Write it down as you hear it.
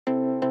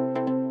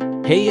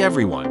Hey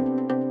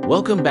everyone!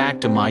 Welcome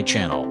back to my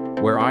channel,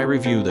 where I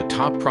review the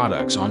top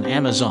products on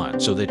Amazon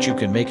so that you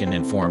can make an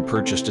informed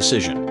purchase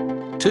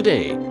decision.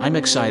 Today, I'm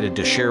excited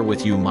to share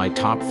with you my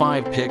top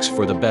 5 picks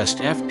for the best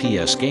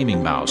FPS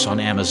gaming mouse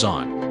on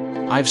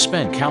Amazon. I've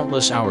spent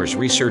countless hours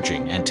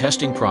researching and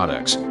testing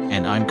products,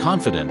 and I'm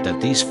confident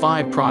that these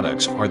 5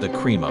 products are the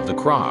cream of the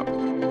crop.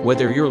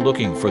 Whether you're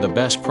looking for the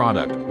best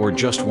product or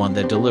just one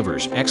that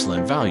delivers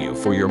excellent value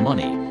for your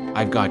money,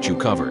 I've got you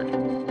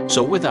covered.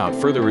 So without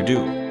further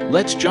ado,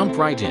 let's jump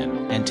right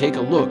in and take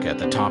a look at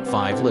the top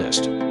 5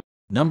 list.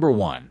 Number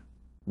 1.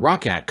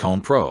 Roccat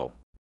Cone Pro.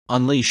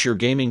 Unleash your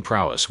gaming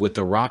prowess with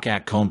the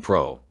Roccat Cone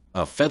Pro,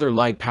 a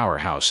feather-light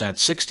powerhouse at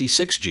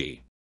 66G.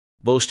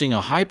 Boasting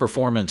a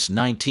high-performance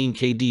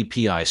 19K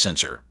DPI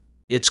sensor,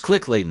 its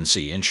click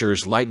latency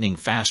ensures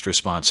lightning-fast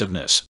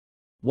responsiveness.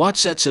 What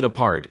sets it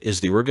apart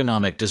is the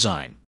ergonomic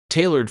design,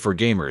 tailored for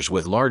gamers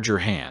with larger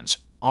hands,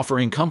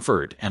 offering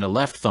comfort and a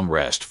left thumb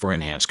rest for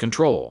enhanced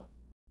control.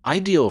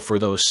 Ideal for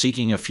those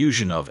seeking a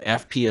fusion of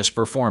FPS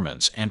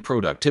performance and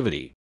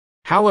productivity.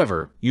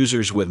 However,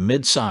 users with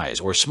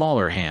mid-size or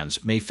smaller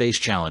hands may face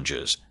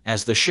challenges,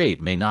 as the shape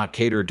may not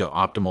cater to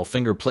optimal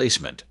finger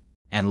placement,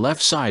 and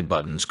left side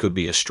buttons could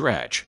be a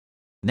stretch.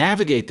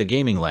 Navigate the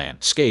gaming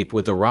landscape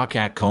with the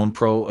Roccat Cone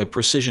Pro, a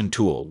precision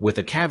tool with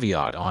a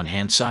caveat on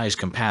hand size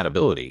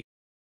compatibility.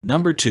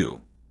 Number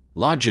 2.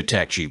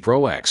 Logitech G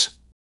Pro X.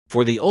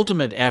 For the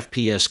ultimate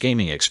FPS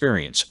gaming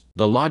experience,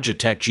 the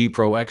Logitech G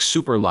Pro X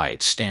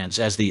Superlight stands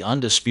as the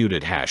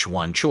undisputed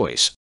 #1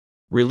 choice.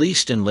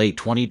 Released in late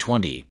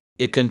 2020,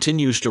 it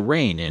continues to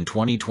reign in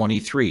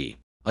 2023,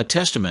 a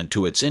testament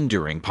to its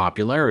enduring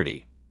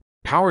popularity.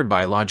 Powered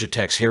by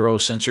Logitech's Hero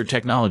sensor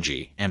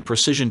technology and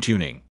precision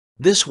tuning,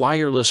 this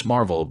wireless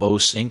marvel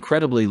boasts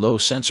incredibly low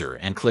sensor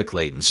and click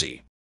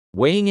latency.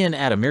 Weighing in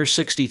at a mere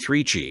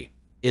 63G,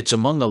 it's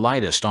among the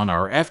lightest on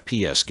our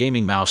FPS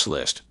gaming mouse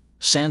list,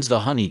 sans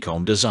the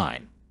honeycomb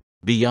design.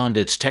 Beyond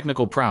its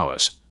technical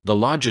prowess, the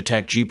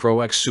Logitech G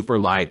Pro X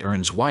Superlight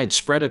earns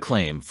widespread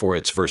acclaim for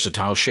its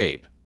versatile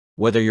shape.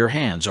 Whether your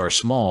hands are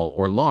small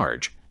or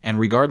large, and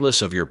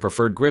regardless of your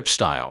preferred grip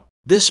style,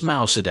 this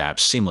mouse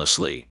adapts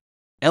seamlessly.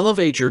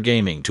 Elevate your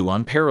gaming to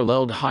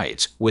unparalleled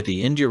heights with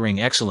the enduring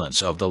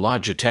excellence of the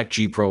Logitech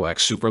G Pro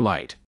X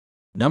Superlight.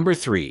 Number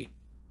 3.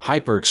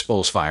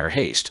 HyperXpulse Fire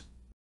Haste.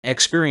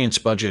 Experience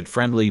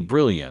budget-friendly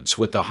brilliance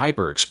with the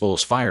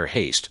HyperXpulse Fire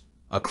Haste,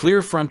 a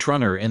clear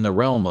frontrunner in the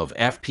realm of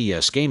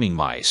FPS gaming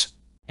mice,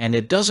 and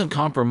it doesn't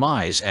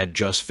compromise at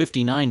just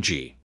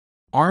 59G.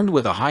 Armed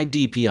with a high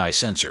DPI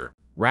sensor,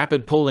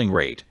 rapid polling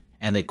rate,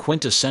 and a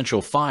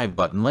quintessential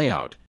 5-button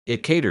layout,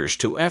 it caters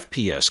to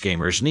FPS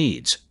gamers'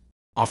 needs.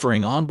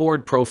 Offering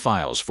onboard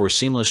profiles for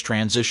seamless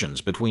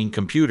transitions between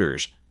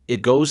computers,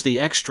 it goes the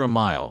extra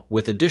mile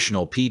with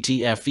additional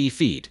PTFE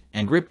feet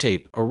and grip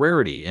tape, a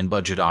rarity in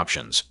budget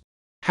options.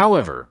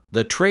 However,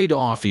 the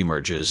trade-off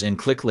emerges in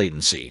click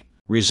latency,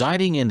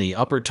 residing in the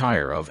upper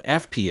tier of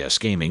FPS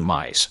gaming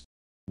mice.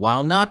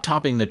 While not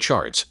topping the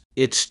charts,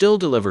 it still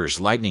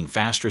delivers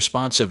lightning-fast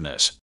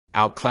responsiveness,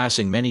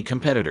 outclassing many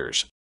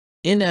competitors.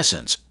 In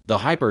essence, the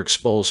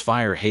HyperXpulse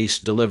Fire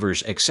Haste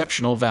delivers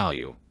exceptional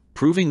value,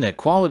 proving that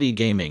quality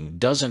gaming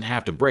doesn't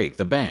have to break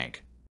the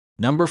bank.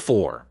 Number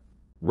 4.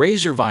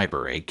 Razer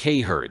Viper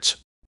 8K Hz.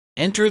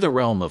 Enter the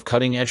realm of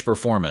cutting-edge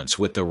performance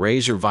with the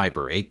Razer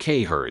Viper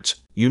 8K Hz,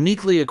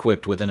 uniquely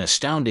equipped with an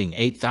astounding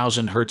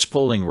 8000 Hz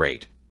polling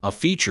rate, a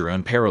feature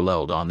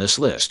unparalleled on this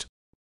list.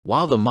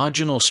 While the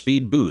marginal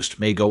speed boost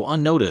may go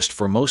unnoticed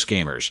for most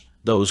gamers,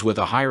 those with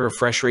a higher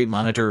refresh rate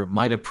monitor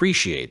might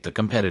appreciate the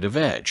competitive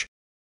edge.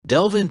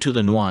 Delve into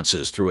the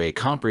nuances through a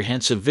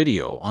comprehensive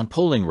video on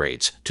polling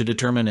rates to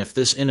determine if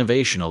this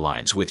innovation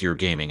aligns with your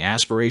gaming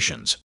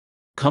aspirations.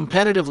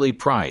 Competitively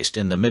priced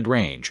in the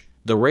mid-range,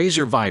 the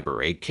Razer Viper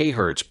 8K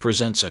Hz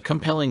presents a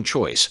compelling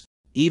choice,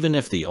 even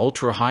if the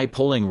ultra-high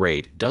polling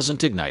rate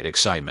doesn't ignite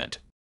excitement.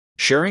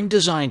 Sharing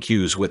design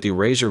cues with the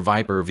Razer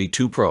Viper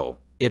V2 Pro,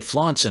 it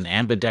flaunts an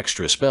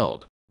ambidextrous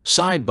belt,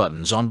 side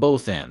buttons on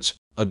both ends,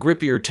 a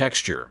grippier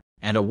texture,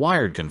 and a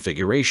wired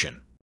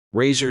configuration.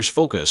 Razer's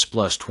Focus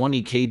Plus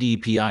 20K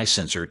DPI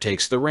sensor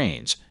takes the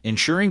reins,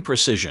 ensuring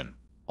precision,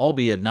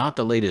 albeit not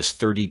the latest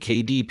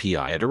 30K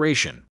DPI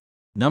iteration.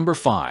 Number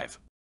 5.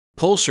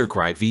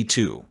 Pulsarcrite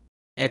V2.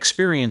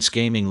 Experience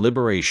gaming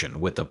liberation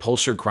with the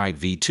Pulsarcrite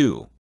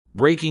V2,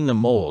 breaking the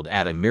mold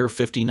at a mere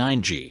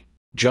 59G,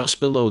 just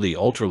below the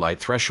ultralight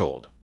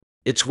threshold.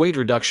 Its weight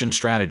reduction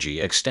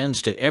strategy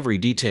extends to every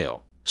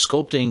detail,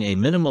 sculpting a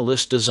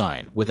minimalist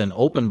design with an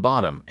open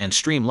bottom and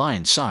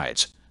streamlined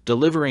sides,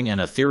 delivering an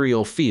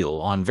ethereal feel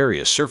on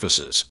various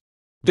surfaces.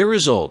 The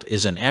result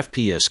is an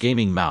FPS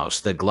gaming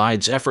mouse that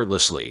glides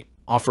effortlessly,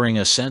 offering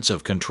a sense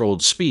of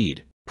controlled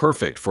speed,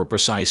 perfect for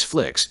precise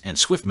flicks and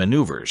swift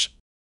maneuvers.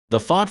 The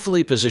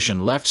thoughtfully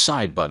positioned left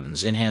side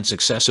buttons enhance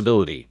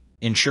accessibility,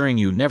 ensuring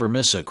you never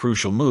miss a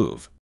crucial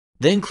move.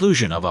 The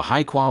inclusion of a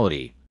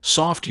high-quality,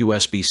 soft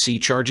USB-C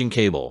charging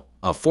cable,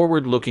 a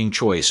forward-looking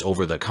choice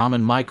over the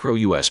common micro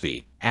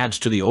USB, adds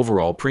to the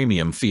overall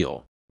premium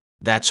feel.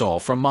 That's all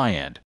from my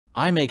end.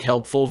 I make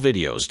helpful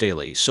videos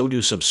daily, so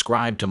do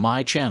subscribe to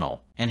my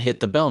channel and hit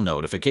the bell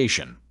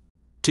notification.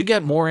 To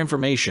get more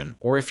information,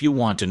 or if you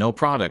want to know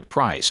product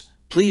price,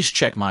 please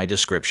check my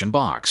description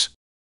box.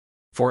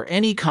 For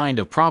any kind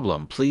of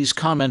problem, please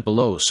comment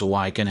below so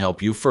I can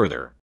help you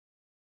further.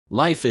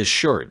 Life is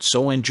short,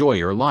 so enjoy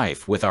your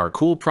life with our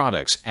cool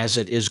products, as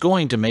it is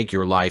going to make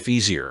your life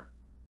easier.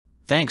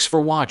 Thanks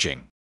for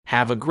watching.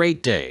 Have a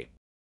great day.